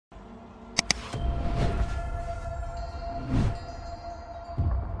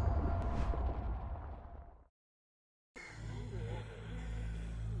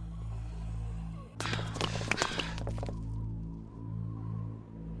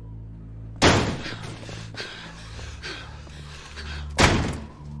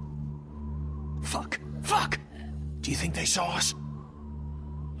you think they saw us?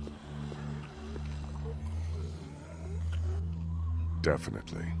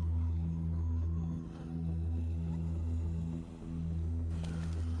 Definitely.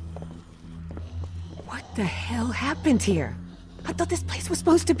 What the hell happened here? I thought this place was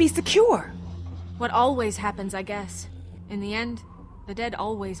supposed to be secure. What always happens, I guess. In the end, the dead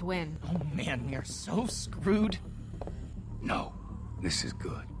always win. Oh man, we are so screwed. No, this is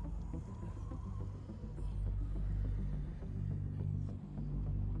good.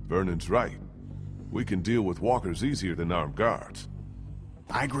 Vernon's right. We can deal with walkers easier than armed guards.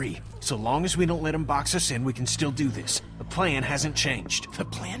 I agree. So long as we don't let them box us in, we can still do this. The plan hasn't changed. The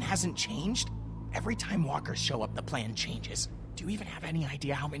plan hasn't changed? Every time walkers show up, the plan changes. Do you even have any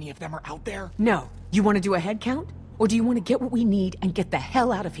idea how many of them are out there? No. You want to do a head count? Or do you want to get what we need and get the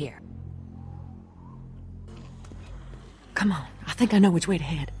hell out of here? Come on. I think I know which way to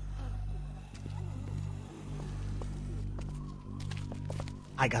head.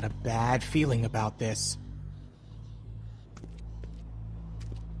 I got a bad feeling about this.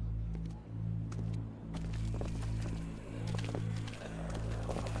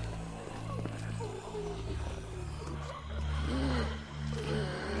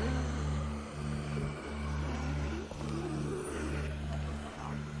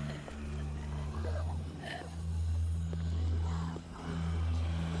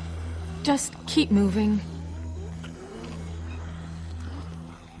 Just keep moving.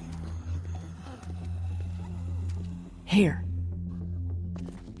 Here.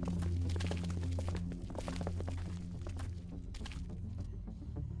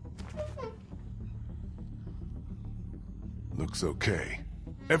 Looks okay.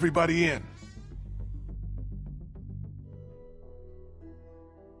 Everybody in.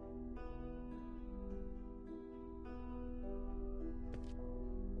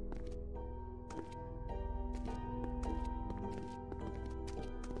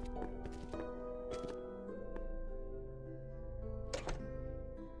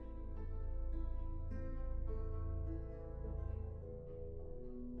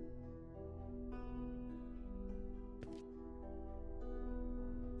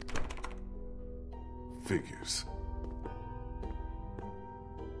 Figures.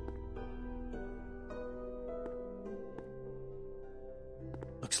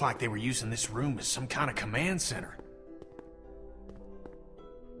 Looks like they were using this room as some kind of command center.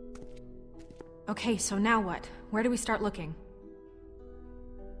 Okay, so now what? Where do we start looking?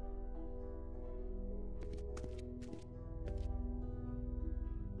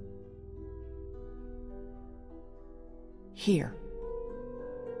 Here.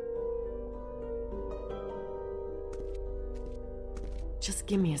 Just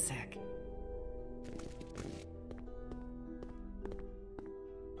give me a sec.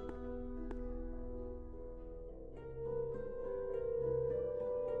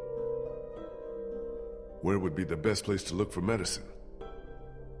 Where would be the best place to look for medicine?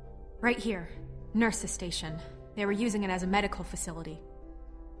 Right here. Nurse's station. They were using it as a medical facility.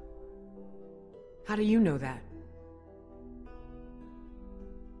 How do you know that?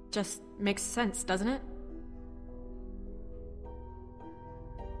 Just makes sense, doesn't it?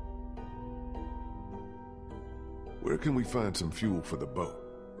 Where can we find some fuel for the boat?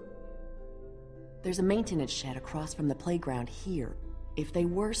 There's a maintenance shed across from the playground here. If they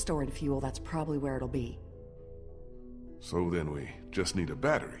were storing fuel, that's probably where it'll be. So then we just need a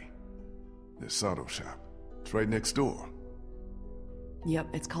battery. This auto shop. It's right next door. Yep,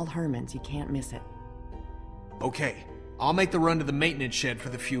 it's called Herman's. You can't miss it. Okay, I'll make the run to the maintenance shed for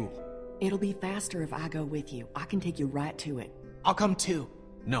the fuel. It'll be faster if I go with you. I can take you right to it. I'll come too.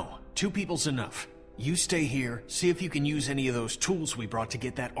 No, 2 people's enough. You stay here, see if you can use any of those tools we brought to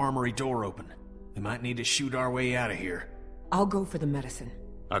get that armory door open. We might need to shoot our way out of here. I'll go for the medicine.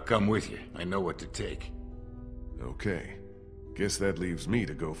 I'll come with you. I know what to take. Okay. Guess that leaves me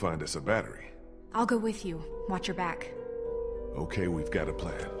to go find us a battery. I'll go with you. Watch your back. Okay, we've got a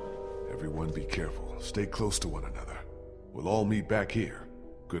plan. Everyone be careful. Stay close to one another. We'll all meet back here.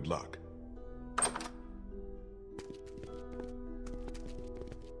 Good luck.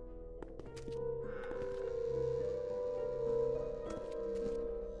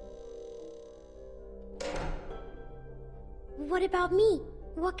 What about me?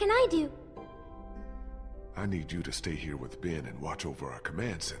 What can I do? I need you to stay here with Ben and watch over our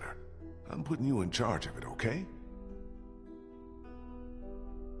command center. I'm putting you in charge of it, okay?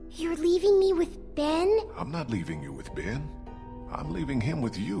 You're leaving me with Ben? I'm not leaving you with Ben. I'm leaving him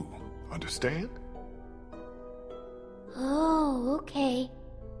with you. Understand? Oh, okay.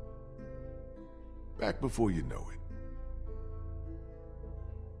 Back before you know it.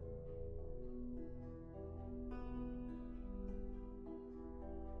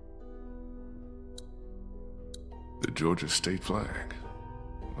 The Georgia state flag.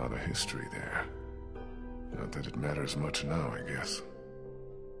 A lot of history there. Not that it matters much now, I guess.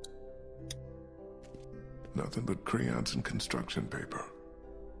 Nothing but crayons and construction paper.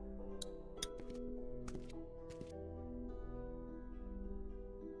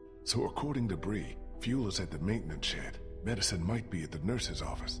 So according to Bree, fuel is at the maintenance shed, medicine might be at the nurse's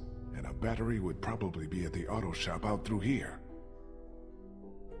office, and a battery would probably be at the auto shop out through here.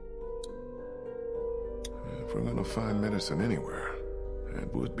 If we're gonna find medicine anywhere,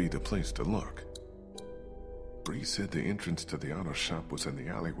 that would be the place to look. Bree said the entrance to the auto shop was in the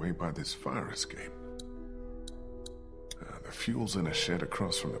alleyway by this fire escape. The fuel's in a shed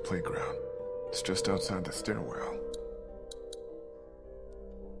across from the playground. It's just outside the stairwell.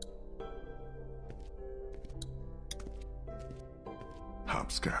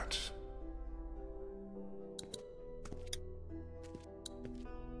 Hopscotch.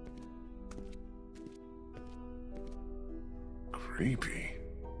 Creepy.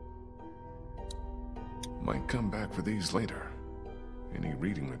 Might come back for these later. Any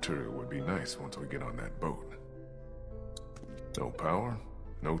reading material would be nice once we get on that boat. No power,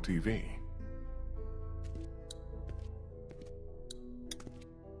 no TV.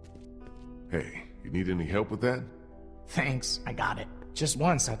 Hey, you need any help with that? Thanks, I got it. Just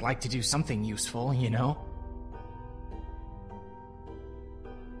once I'd like to do something useful, you know?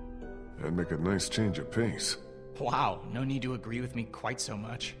 That'd make a nice change of pace. Wow, no need to agree with me quite so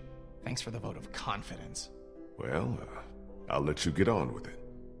much. Thanks for the vote of confidence. Well, I'll let you get on with it.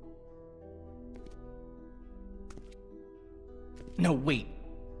 No, wait.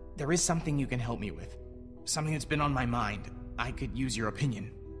 There is something you can help me with. Something that's been on my mind. I could use your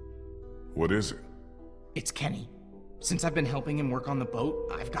opinion. What is it? It's Kenny. Since I've been helping him work on the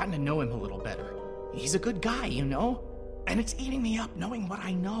boat, I've gotten to know him a little better. He's a good guy, you know? And it's eating me up knowing what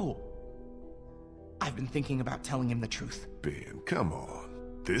I know. I've been thinking about telling him the truth. Ben, come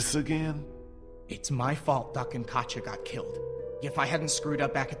on. This again? It's my fault Duck and Katjaa got killed. If I hadn't screwed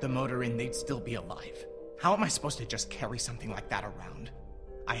up back at the motor inn, they'd still be alive. How am I supposed to just carry something like that around?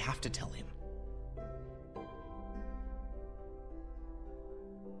 I have to tell him.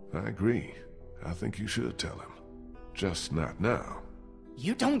 I agree. I think you should tell him. Just not now.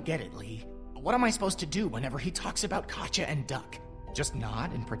 You don't get it, Lee. What am I supposed to do whenever he talks about Katjaa and Duck? Just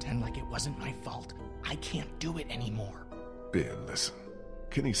nod and pretend like it wasn't my fault? I can't do it anymore. Ben, listen.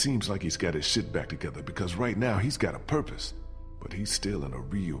 Kenny seems like he's got his shit back together because right now he's got a purpose. But he's still in a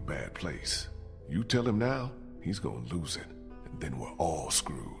real bad place. You tell him now, he's gonna lose it. And then we're all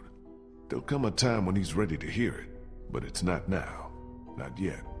screwed. There'll come a time when he's ready to hear it. But it's not now. Not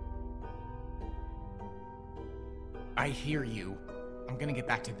yet. I hear you. I'm gonna get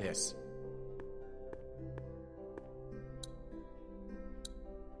back to this.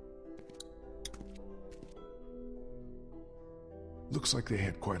 Looks like they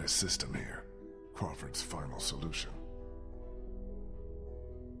had quite a system here. Crawford's final solution.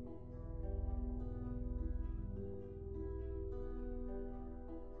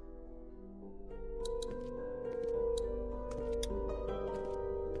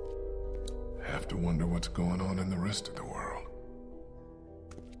 Have to wonder what's going on in the rest of the world.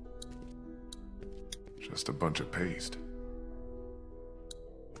 Just a bunch of paste.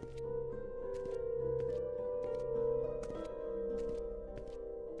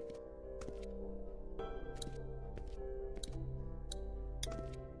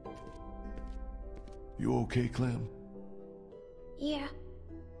 You okay, Clem? Yeah.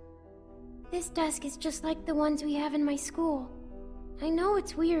 This desk is just like the ones we have in my school. I know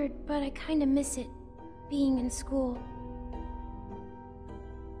it's weird, but I kinda miss it, being in school.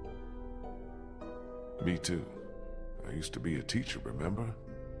 Me too. I used to be a teacher, remember?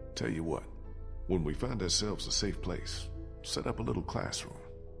 Tell you what, when we find ourselves a safe place, set up a little classroom.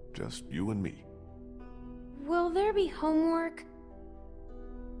 Just you and me. Will there be homework?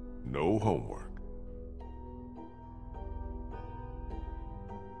 No homework.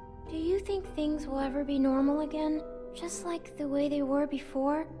 Do you think things will ever be normal again? Just like the way they were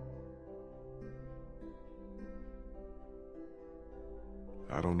before?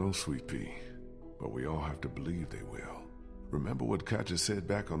 I don't know, Sweet Pea, but we all have to believe they will. Remember what Katjaa said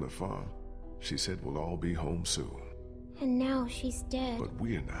back on the farm? She said we'll all be home soon. And now she's dead. But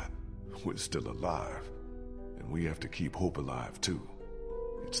we're not. We're still alive. And we have to keep hope alive, too.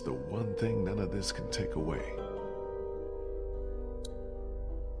 It's the one thing none of this can take away.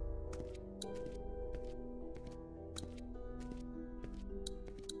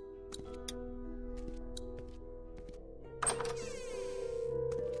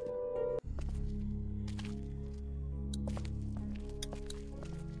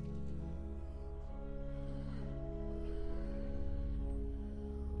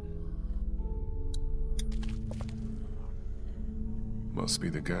 Must be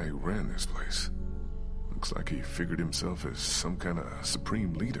the guy who ran this place. Looks like he figured himself as some kind of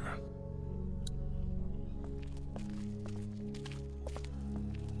supreme leader.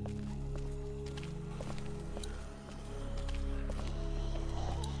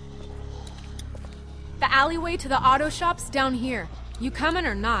 The alleyway to the auto shop's down here. You coming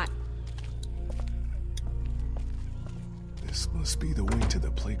or not? This must be the way to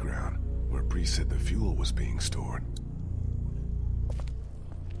the playground, where Bree said the fuel was being stored.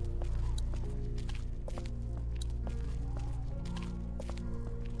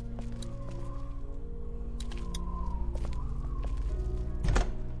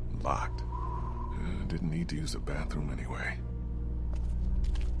 Locked. Didn't need to use the bathroom anyway.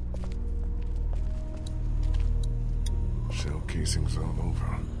 Shell casings all over.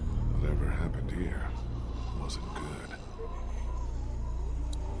 Whatever happened here wasn't good.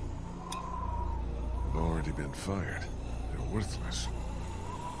 They've already been fired. They're worthless.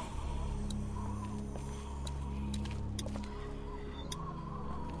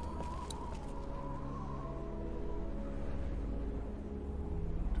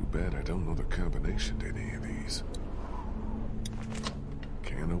 Too bad I don't know the combination to any of these.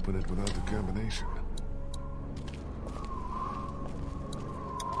 Can't open it without the combination.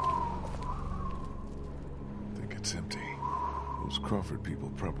 It's empty. Those Crawford people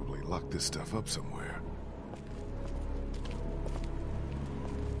probably locked this stuff up somewhere.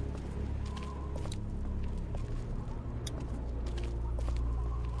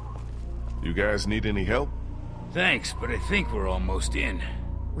 You guys need any help? Thanks, but I think we're almost in.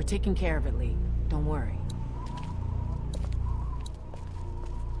 We're taking care of it, Lee. Don't worry.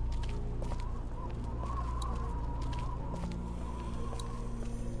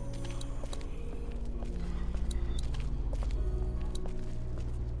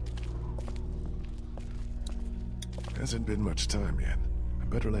 Hasn't been much time yet. I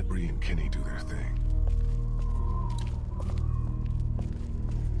better let Bree and Kenny do their thing.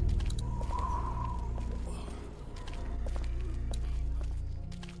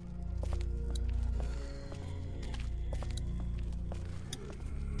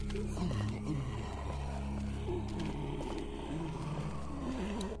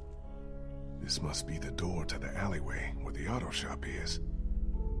 This must be the door to the alleyway where the auto shop is.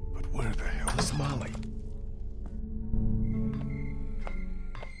 But where the hell is Molly?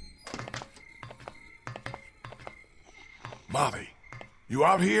 Molly, you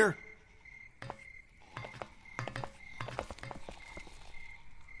out here?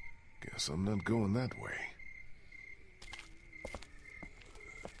 Guess I'm not going that way.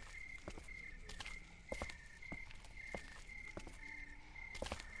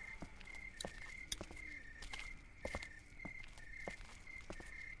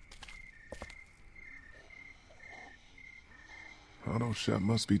 Auto shop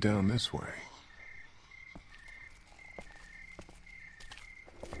must be down this way.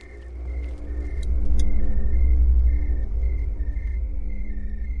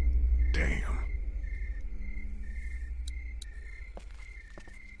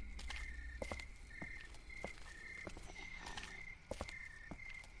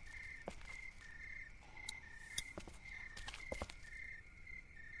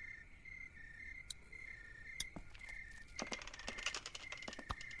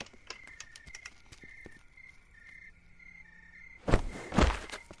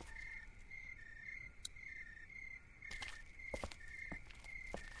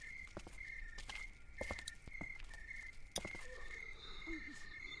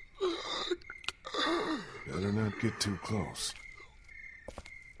 Better not get too close.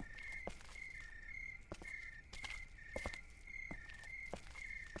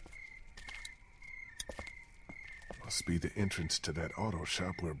 Must be the entrance to that auto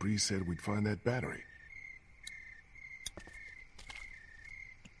shop where Bree said we'd find that battery.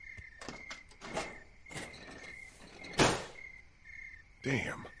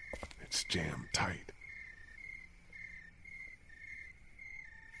 Damn, it's jammed tight.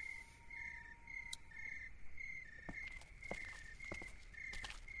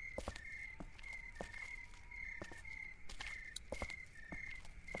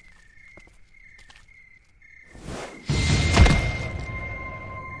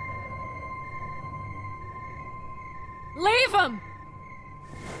 Leave him!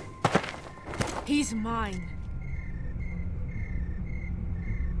 He's mine.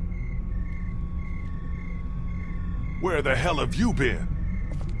 Where the hell have you been?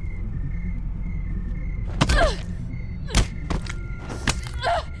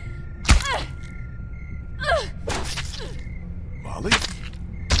 Molly?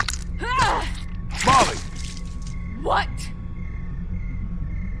 Molly! What?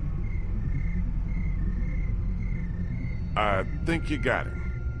 think you got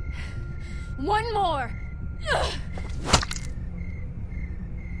him? One more! Ugh.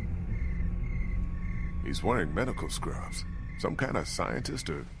 He's wearing medical scrubs. Some kind of scientist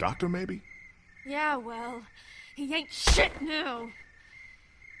or doctor, maybe? Yeah, well, he ain't shit now.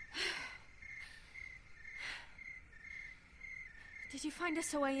 Did you find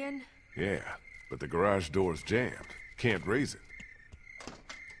us a way in? Yeah, but the garage door's jammed. Can't raise it.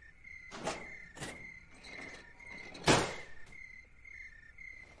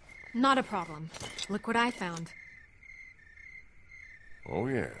 Not a problem. Look what I found. Oh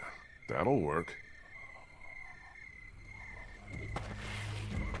yeah, that'll work.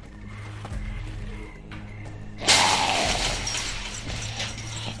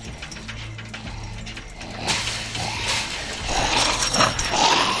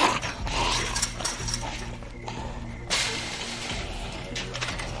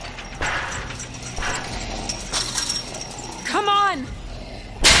 Come on!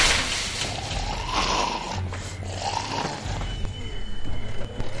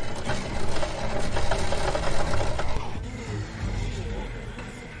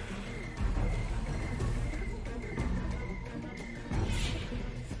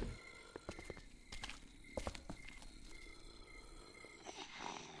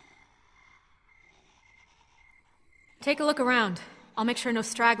 Take a look around. I'll make sure no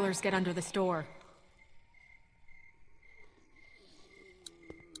stragglers get under this door.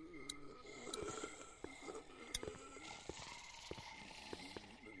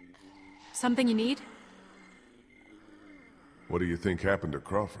 Something you need? What do you think happened to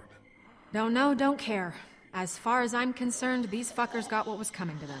Crawford? Don't know, don't care. As far as I'm concerned, these fuckers got what was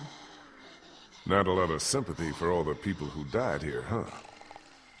coming to them. Not a lot of sympathy for all the people who died here, huh?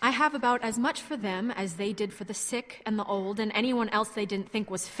 I have about as much for them as they did for the sick and the old and anyone else they didn't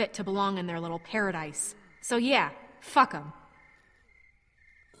think was fit to belong in their little paradise. So yeah, fuck them.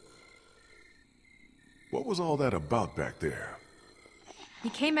 What was all that about back there?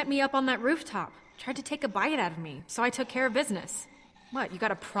 He came at me up on that rooftop, tried to take a bite out of me, so I took care of business. What, you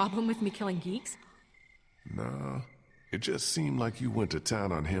got a problem with me killing geeks? Nah, it just seemed like you went to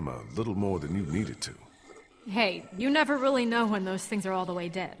town on him a little more than you needed to. Hey, you never really know when those things are all the way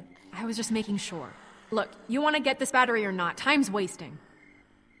dead. I was just making sure. Look, you want to get this battery or not? Time's wasting.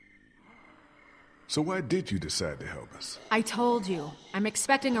 So why did you decide to help us? I told you. I'm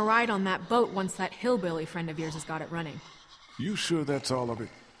expecting a ride on that boat once that hillbilly friend of yours has got it running. You sure that's all of it?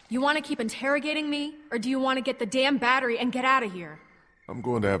 You want to keep interrogating me? Or do you want to get the damn battery and get out of here? I'm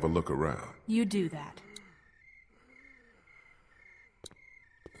going to have a look around. You do that.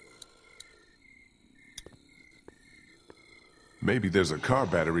 Maybe there's a car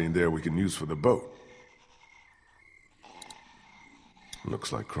battery in there we can use for the boat.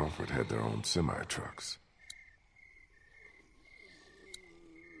 Looks like Crawford had their own semi-trucks.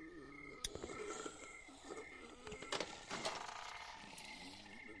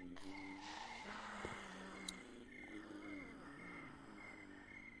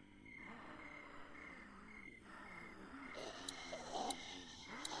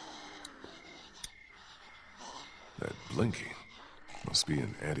 That blinking must be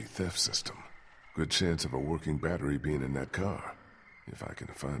an anti-theft system. Good chance of a working battery being in that car, if I can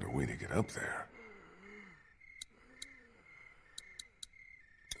find a way to get up there.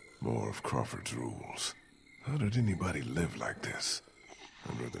 More of Crawford's rules. How did anybody live like this?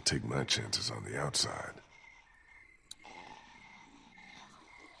 I'd rather take my chances on the outside.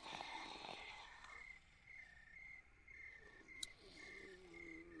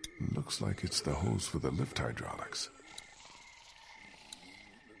 Looks like it's the hose for the lift hydraulics.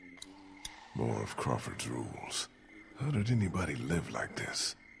 More of Crawford's rules. How did anybody live like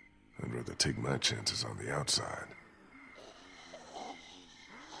this? I'd rather take my chances on the outside.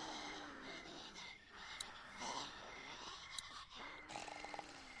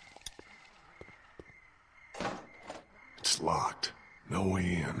 It's locked. No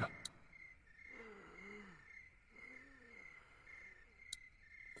way in.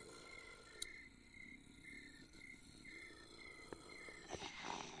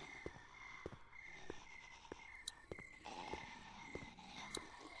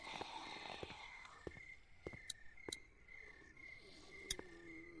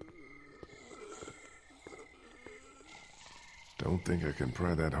 Don't think I can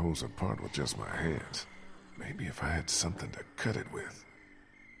pry that hose apart with just my hands. Maybe if I had something to cut it with.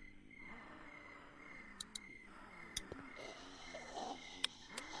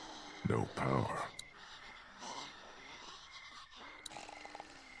 No power.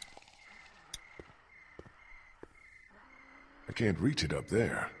 I can't reach it up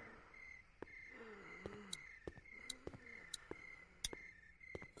there.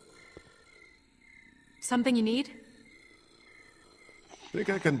 Something you need? Think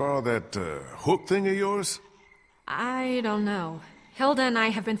I can borrow that hook thing of yours? I don't know. Hilda and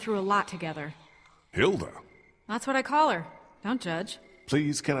I have been through a lot together. Hilda? That's what I call her. Don't judge.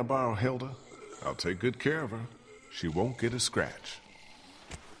 Please, can I borrow Hilda? I'll take good care of her. She won't get a scratch.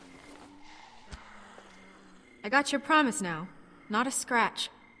 I got your promise now. Not a scratch.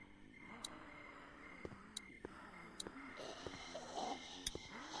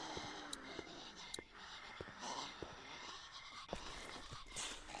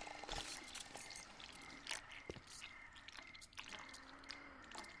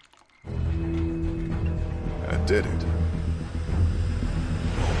 I did it.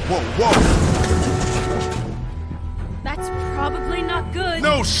 Whoa, whoa! That's probably not good.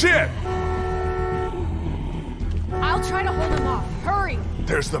 No shit! I'll try to hold him off. Hurry!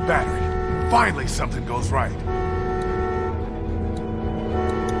 There's the battery. Finally something goes right.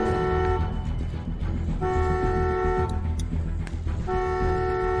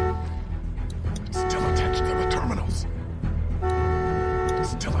 Still attached to the terminals.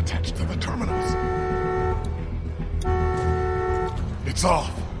 Still attached to the terminals. It's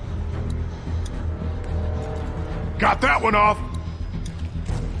off. Got that one off.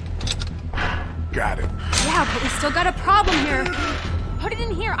 Got it. Yeah, but we still got a problem here. Put it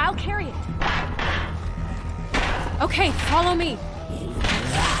in here, I'll carry it. Okay, follow me.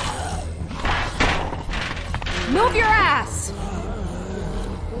 Move your ass!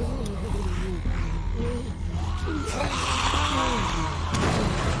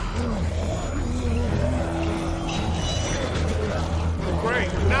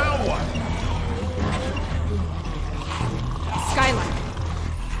 Great, now what? Skyline.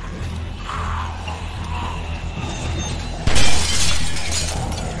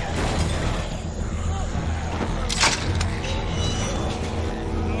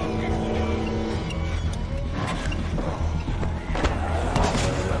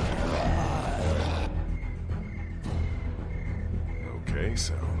 Okay,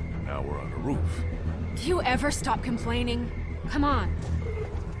 so now we're on the roof. Do you ever stop complaining? Come on.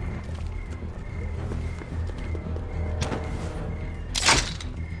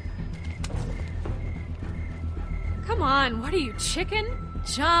 Come on, what are you, chicken?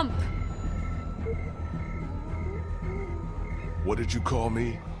 Jump! What did you call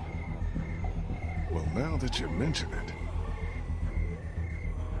me? Well, now that you mention it.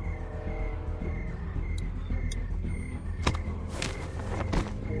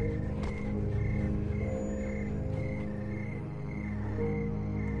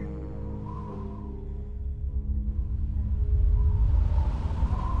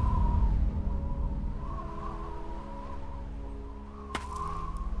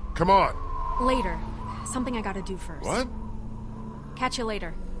 Come on. Later. Something I gotta do first. What? Catch you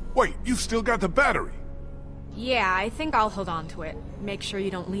later. Wait, you still got the battery. Yeah, I think I'll hold on to it. Make sure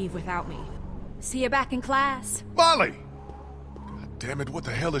you don't leave without me. See you back in class. Molly! God damn it, what the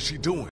hell is she doing?